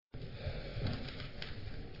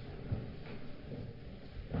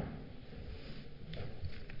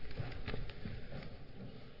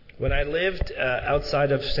When I lived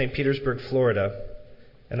outside of St. Petersburg, Florida,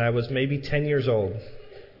 and I was maybe 10 years old,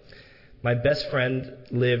 my best friend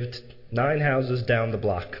lived 9 houses down the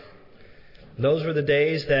block. Those were the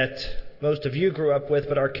days that most of you grew up with,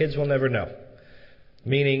 but our kids will never know.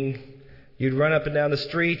 Meaning, you'd run up and down the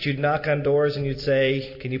street, you'd knock on doors, and you'd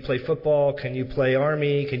say, can you play football? Can you play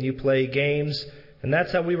army? Can you play games? And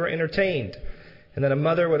that's how we were entertained. And then a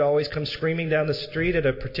mother would always come screaming down the street at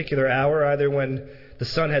a particular hour, either when the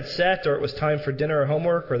sun had set or it was time for dinner or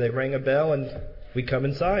homework, or they rang a bell and we'd come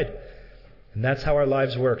inside. And that's how our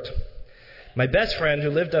lives worked. My best friend who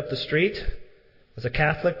lived up the street was a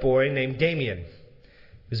Catholic boy named Damien.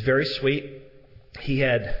 He was very sweet. He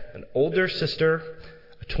had an older sister,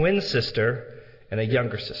 a twin sister, and a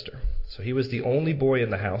younger sister. So he was the only boy in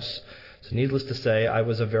the house. So needless to say, I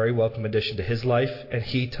was a very welcome addition to his life and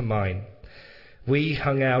he to mine. We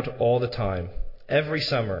hung out all the time, every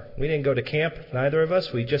summer. We didn't go to camp, neither of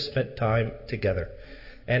us. We just spent time together.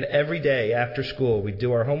 And every day after school, we'd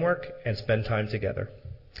do our homework and spend time together.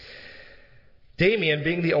 Damien,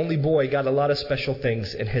 being the only boy, got a lot of special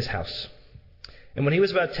things in his house. And when he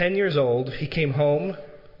was about 10 years old, he came home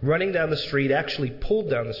running down the street, actually pulled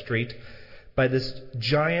down the street by this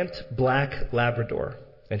giant black Labrador.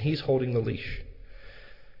 And he's holding the leash.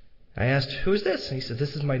 I asked, who is this? And he said,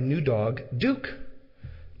 this is my new dog, Duke.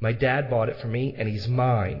 My dad bought it for me, and he's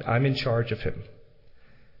mine. I'm in charge of him.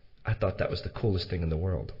 I thought that was the coolest thing in the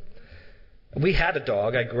world. We had a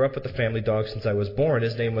dog. I grew up with a family dog since I was born.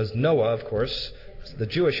 His name was Noah, of course. It was the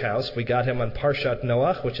Jewish house. We got him on Parshat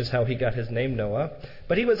Noah, which is how he got his name Noah.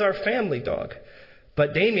 But he was our family dog.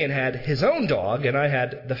 But Damien had his own dog, and I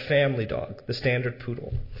had the family dog, the standard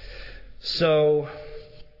poodle. So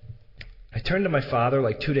I turned to my father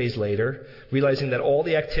like 2 days later, realizing that all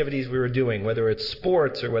the activities we were doing, whether it's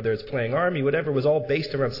sports or whether it's playing army, whatever, was all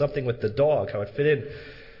based around something with the dog, how it fit in.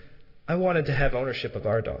 I wanted to have ownership of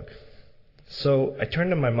our dog. So I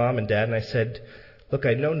turned to my mom and dad and I said, look,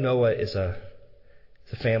 I know Noah is a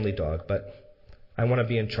family dog, but I want to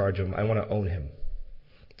be in charge of him. I want to own him.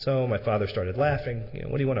 So my father started laughing.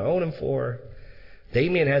 What do you want to own him for?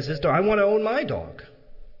 Damien has his dog. I want to own my dog.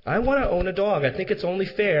 I want to own a dog. I think it's only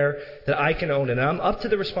fair that I can own it. And I'm up to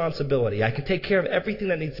the responsibility. I can take care of everything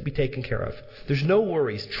that needs to be taken care of. There's no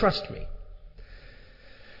worries. Trust me.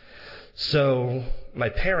 So my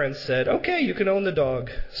parents said, okay, you can own the dog.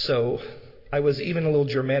 So I was even a little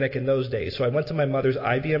Germanic in those days. So I went to my mother's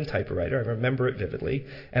IBM typewriter. I remember it vividly.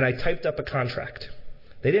 And I typed up a contract.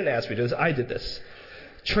 They didn't ask me to do this. I did this.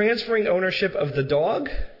 Transferring ownership of the dog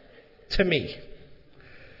to me.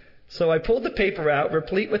 So I pulled the paper out,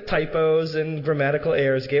 replete with typos and grammatical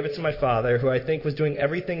errors, gave it to my father, who I think was doing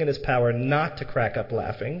everything in his power not to crack up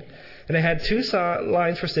laughing. And it had 2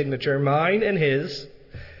 lines for signature, mine and his.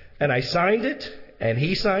 And I signed it, and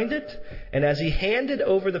he signed it. And as he handed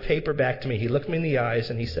over the paper back to me, he looked me in the eyes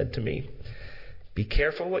and he said to me, be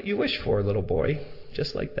careful what you wish for, little boy.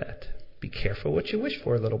 Just like that. Be careful what you wish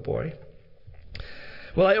for, little boy.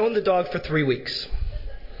 Well, I owned the dog for 3 weeks.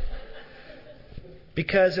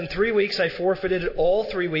 Because in 3 weeks I forfeited all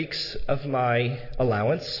 3 weeks of my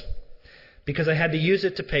allowance because I had to use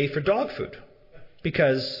it to pay for dog food.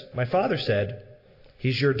 Because my father said,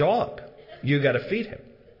 he's your dog. You got to feed him.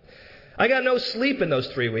 I got no sleep in those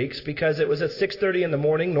 3 weeks because it was at 6:30 in the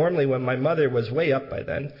morning, normally when my mother was way up by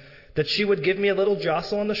then, that she would give me a little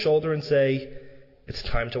jostle on the shoulder and say, it's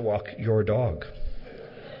time to walk your dog.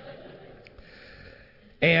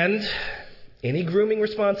 And any grooming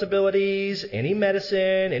responsibilities, any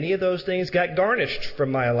medicine, any of those things got garnished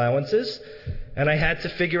from my allowances, and I had to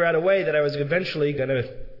figure out a way that I was eventually going to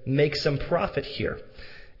make some profit here.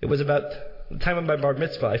 It was about the time of my bar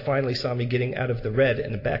mitzvah, I finally saw me getting out of the red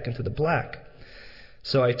and back into the black.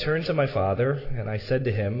 So I turned to my father, and I said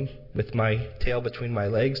to him, with my tail between my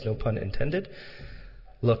legs, no pun intended,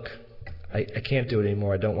 look, I can't do it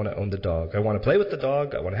anymore. I don't want to own the dog. I want to play with the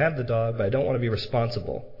dog, I want to have the dog, but I don't want to be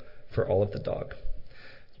responsible for all of the dog.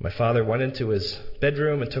 My father went into his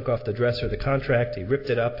bedroom and took off the dresser, the contract. He ripped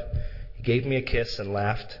it up. He gave me a kiss and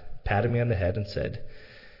laughed, patted me on the head and said,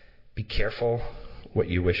 be careful what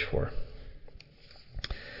you wish for.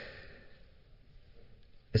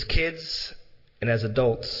 As kids and as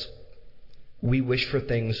adults, we wish for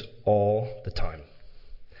things all the time.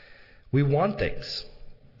 We want things.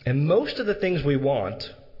 And most of the things we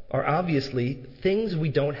want are obviously things we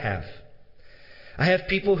don't have. I have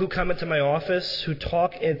people who come into my office who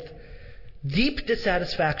talk in deep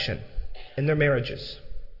dissatisfaction in their marriages.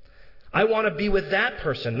 I want to be with that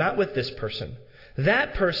person, not with this person.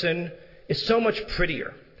 That person is so much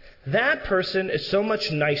prettier. That person is so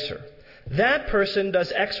much nicer. That person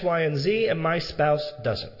does X, Y, and Z, and my spouse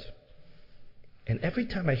doesn't. And every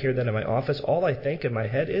time I hear that in my office, all I think in my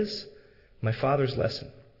head is my father's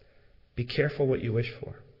lesson. Be careful what you wish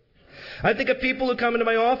for. I think of people who come into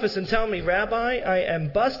my office and tell me, Rabbi, I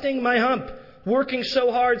am busting my hump, working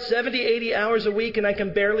so hard, 70, 80 hours a week, and I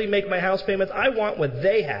can barely make my house payments. I want what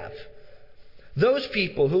they have. Those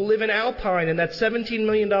people who live in Alpine in that $17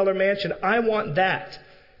 million mansion, I want that.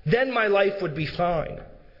 Then my life would be fine.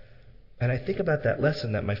 And I think about that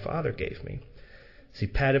lesson that my father gave me. As he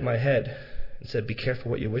patted my head and said, be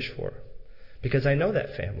careful what you wish for. Because I know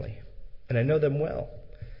that family, and I know them well.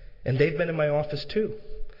 And they've been in my office too.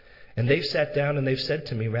 And they've sat down and they've said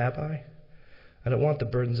to me, Rabbi, I don't want the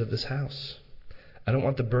burdens of this house. I don't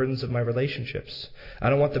want the burdens of my relationships. I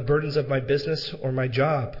don't want the burdens of my business or my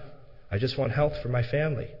job. I just want health for my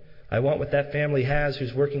family. I want what that family has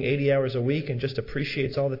who's working 80 hours a week and just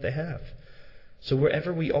appreciates all that they have. So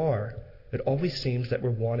wherever we are, it always seems that we're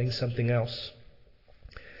wanting something else.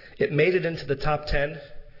 It made it into the top 10.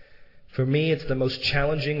 For me, it's the most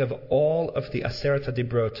challenging of all of the Aseret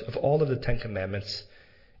HaDibrot, of all of the 10 Commandments.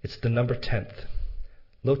 It's the number 10th.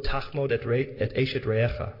 Lo tachmod et eshet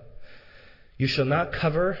re'echa. You shall not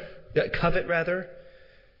covet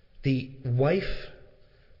the wife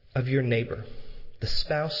of your neighbor, the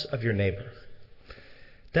spouse of your neighbor.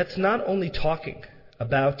 That's not only talking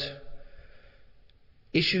about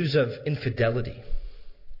issues of infidelity,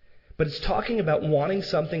 but it's talking about wanting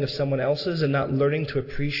something of someone else's and not learning to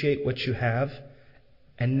appreciate what you have,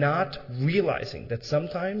 and not realizing that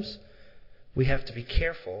sometimes we have to be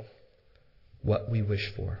careful what we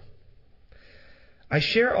wish for. I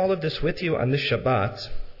share all of this with you on this Shabbat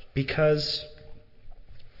because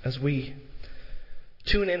as we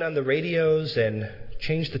tune in on the radios and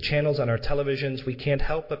change the channels on our televisions, we can't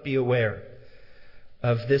help but be aware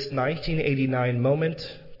of this 1989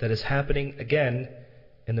 moment that is happening again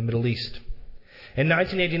in the Middle East. In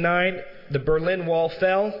 1989, the Berlin Wall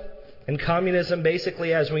fell, and communism,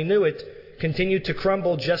 basically as we knew it, continued to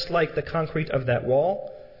crumble just like the concrete of that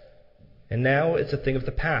wall. And now it's a thing of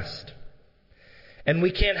the past. And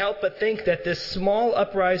we can't help but think that this small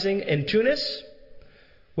uprising in Tunis,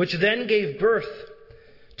 which then gave birth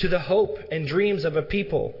to the hope and dreams of a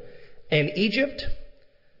people in Egypt,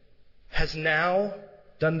 has now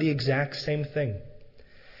done the exact same thing.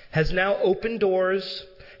 Has now opened doors,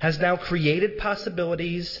 has now created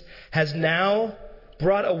possibilities, has now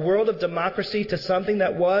brought a world of democracy to something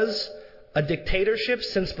that was a dictatorship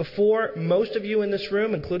since before most of you in this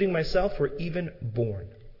room, including myself, were even born.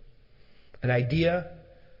 An idea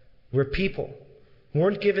where people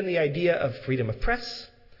weren't given the idea of freedom of press,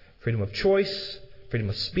 freedom of choice, freedom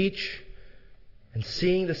of speech, and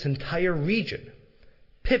seeing this entire region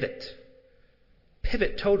pivot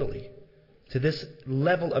totally to this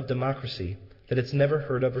level of democracy that it's never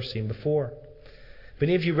heard of or seen before. If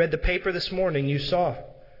any of you read the paper this morning, you saw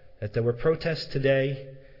that there were protests today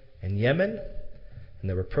in Yemen, and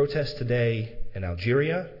there were protests today in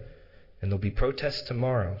Algeria, and there'll be protests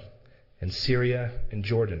tomorrow in Syria and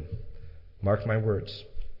Jordan. Mark my words.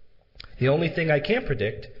 The only thing I can't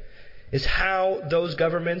predict is how those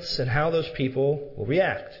governments and how those people will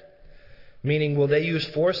react. Meaning, will they use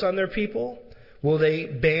force on their people? Will they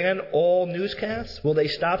ban all newscasts? Will they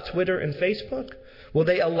stop Twitter and Facebook? Will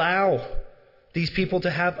they allow these people to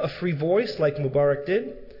have a free voice like Mubarak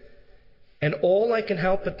did? And all I can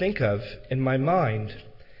help but think of in my mind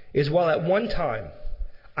is, while at one time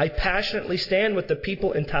I passionately stand with the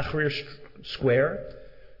people in Tahrir Square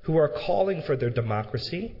who are calling for their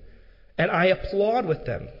democracy, and I applaud with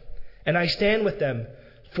them, and I stand with them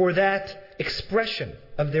for that expression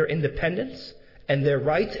of their independence and their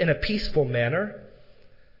rights in a peaceful manner,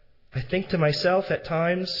 I think to myself at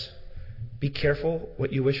times, be careful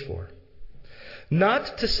what you wish for.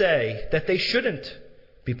 Not to say that they shouldn't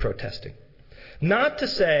be protesting. Not to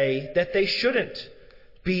say that they shouldn't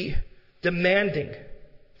be demanding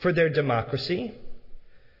for their democracy,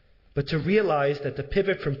 but to realize that the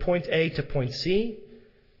pivot from point A to point C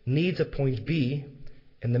needs a point B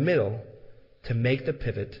in the middle to make the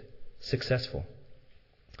pivot successful.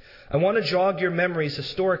 I want to jog your memories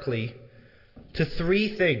historically to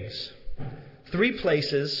three things, three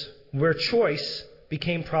places where choice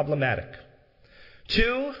became problematic.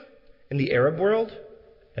 Two in the Arab world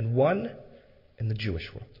and one in the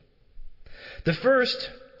Jewish world. The first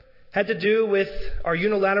had to do with our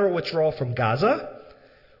unilateral withdrawal from Gaza,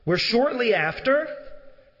 where shortly after,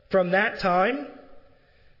 from that time,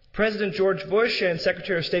 President George Bush and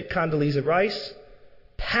Secretary of State Condoleezza Rice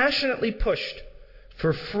passionately pushed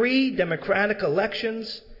for free democratic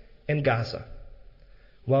elections in Gaza,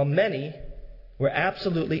 while many were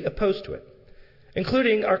absolutely opposed to it,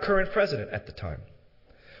 including our current president at the time.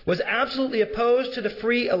 Was absolutely opposed to the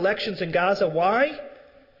free elections in Gaza. Why?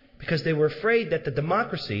 Because they were afraid that the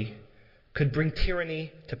democracy could bring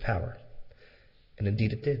tyranny to power. And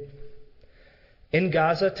indeed it did. In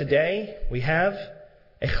Gaza today, we have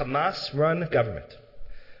a Hamas-run government.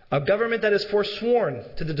 A government that is forsworn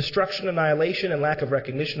to the destruction, annihilation, and lack of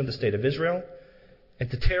recognition of the State of Israel, and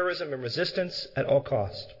to terrorism and resistance at all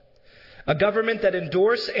cost. A government that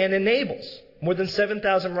endorses and enables more than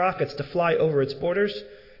 7,000 rockets to fly over its borders,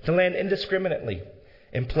 to land indiscriminately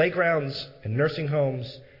in playgrounds, in nursing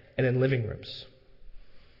homes, and in living rooms.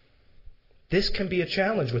 This can be a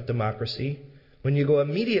challenge with democracy when you go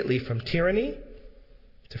immediately from tyranny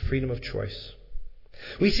to freedom of choice.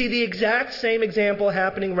 We see the exact same example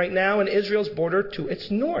happening right now in Israel's border to its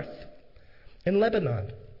north, in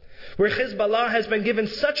Lebanon, where Hezbollah has been given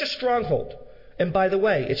such a stronghold. And by the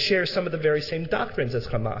way, it shares some of the very same doctrines as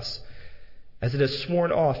Hamas, as it has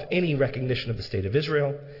sworn off any recognition of the State of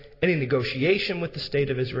Israel, any negotiation with the State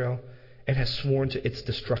of Israel, and has sworn to its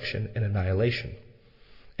destruction and annihilation.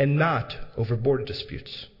 And not over border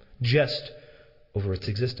disputes, just over its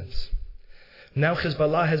existence. Now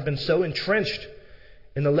Hezbollah has been so entrenched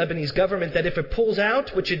in the Lebanese government that if it pulls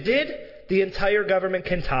out, which it did, the entire government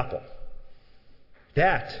can topple.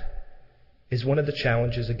 That is one of the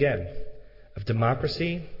challenges, again, of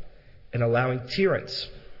democracy and allowing tyrants,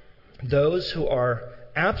 those who are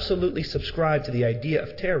absolutely subscribed to the idea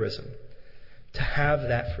of terrorism, to have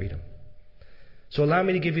that freedom. So allow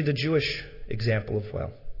me to give you the Jewish example as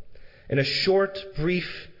well. In a short,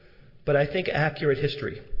 brief, but I think accurate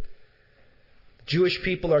history, Jewish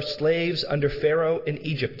people are slaves under Pharaoh in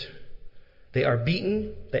Egypt. They are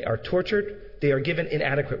beaten, they are tortured, they are given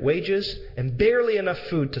inadequate wages, and barely enough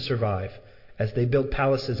food to survive as they build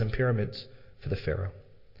palaces and pyramids for the Pharaoh.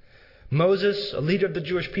 Moses, a leader of the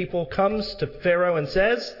Jewish people, comes to Pharaoh and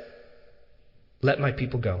says, "Let my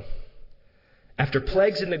people go." After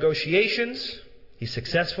plagues and negotiations, he's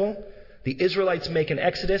successful. The Israelites make an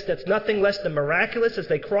exodus that's nothing less than miraculous as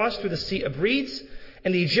they cross through the Sea of Reeds,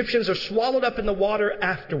 and the Egyptians are swallowed up in the water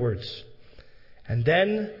afterwards. And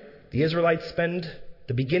then the Israelites spend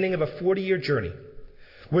the beginning of a 40-year journey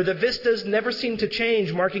where the vistas never seem to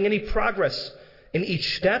change, marking any progress in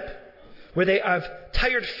each step, where they have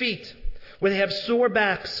tired feet, where they have sore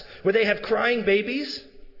backs, where they have crying babies,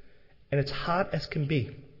 and it's hot as can be.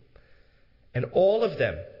 And all of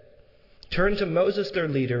them turn to Moses, their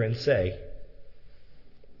leader, and say,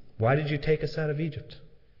 "Why did you take us out of Egypt?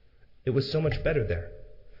 It was so much better there.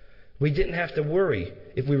 We didn't have to worry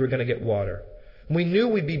if we were going to get water. We knew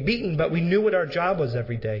we'd be beaten, but we knew what our job was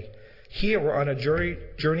every day. Here we're on a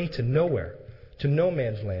journey to nowhere, to no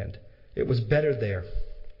man's land. It was better there."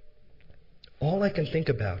 All I can think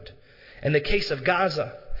about, in the case of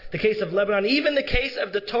Gaza, the case of Lebanon, even the case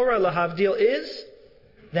of the Torah, lahavdil, is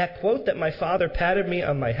that quote that my father patted me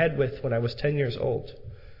on my head with when I was 10 years old.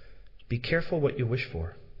 Be careful what you wish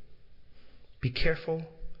for. Be careful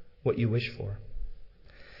what you wish for.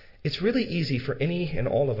 It's really easy for any and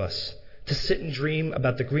all of us to sit and dream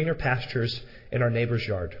about the greener pastures in our neighbor's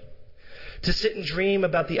yard. To sit and dream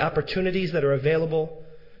about the opportunities that are available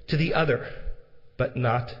to the other, but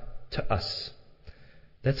not to us.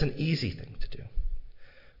 That's an easy thing to do.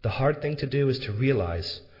 The hard thing to do is to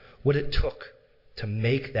realize what it took to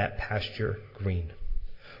make that pasture green.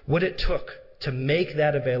 What it took to make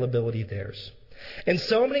that availability theirs. And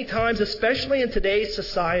so many times, especially in today's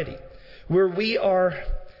society, where we are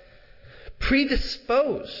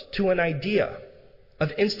predisposed to an idea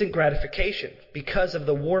of instant gratification because of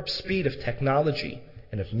the warp speed of technology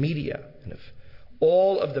and of media and of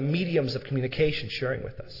all of the mediums of communication sharing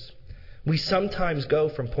with us, we sometimes go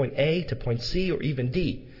from point A to point C or even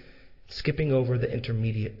D, skipping over the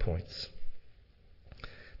intermediate points.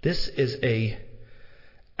 This is a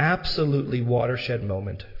absolutely watershed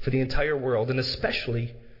moment for the entire world, and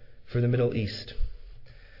especially for the Middle East.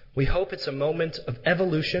 We hope it's a moment of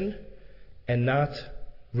evolution and not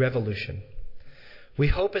revolution. We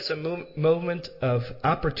hope it's a moment of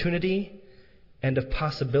opportunity and of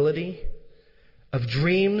possibility, of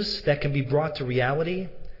dreams that can be brought to reality,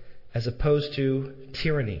 as opposed to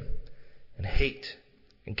tyranny and hate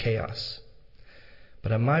and chaos.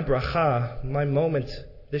 But on my bracha, my moment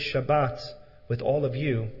this Shabbat with all of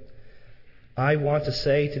you, I want to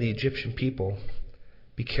say to the Egyptian people,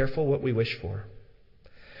 be careful what we wish for.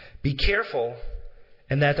 Be careful,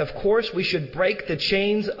 and that of course we should break the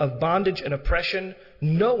chains of bondage and oppression.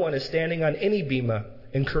 No one is standing on any bima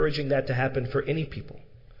encouraging that to happen for any people.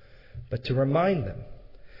 But to remind them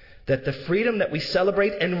that the freedom that we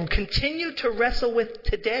celebrate and will continue to wrestle with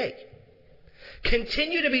today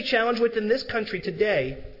continue to be challenged within this country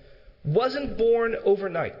today wasn't born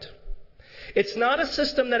overnight. It's not a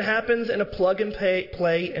system that happens in a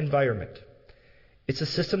plug-and-play environment. It's a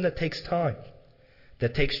system that takes time,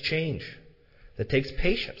 that takes change, that takes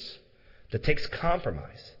patience, that takes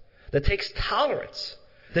compromise, that takes tolerance,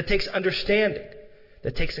 that takes understanding,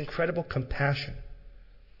 that takes incredible compassion.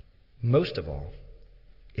 Most of all,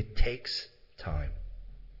 it takes time.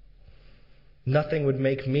 Nothing would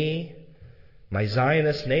make me, my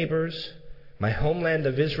Zionist neighbors, my homeland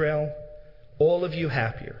of Israel, all of you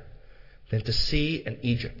happier than to see an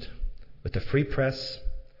Egypt with a free press,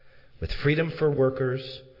 with freedom for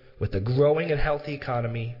workers, with a growing and healthy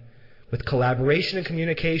economy, with collaboration and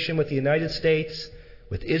communication with the United States,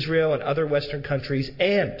 with Israel and other Western countries,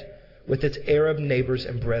 and with its Arab neighbors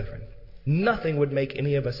and brethren. Nothing would make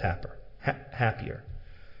any of us happier.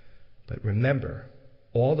 But remember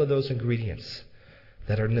all of those ingredients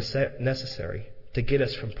that are necessary to get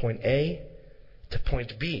us from point A to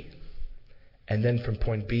point B, and then from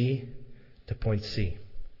point B to point C.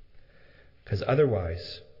 Because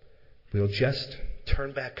otherwise, we'll just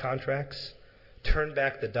turn back contracts, turn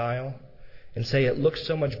back the dial, and say it looks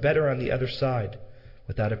so much better on the other side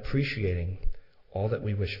without appreciating all that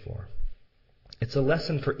we wish for. It's a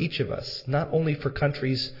lesson for each of us, not only for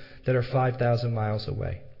countries that are 5,000 miles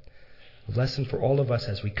away. A lesson for all of us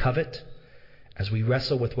as we covet, as we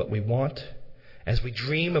wrestle with what we want, as we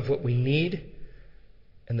dream of what we need,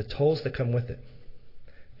 and the tolls that come with it.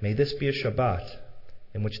 May this be a Shabbat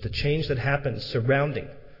in which the change that happens surrounding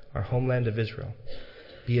our homeland of Israel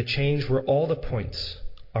be a change where all the points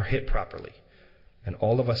are hit properly, and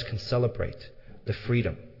all of us can celebrate the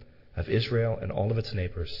freedom of Israel and all of its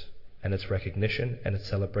neighbors, and its recognition and its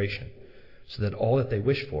celebration, so that all that they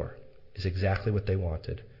wish for is exactly what they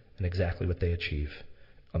wanted and exactly what they achieve.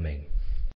 Amen.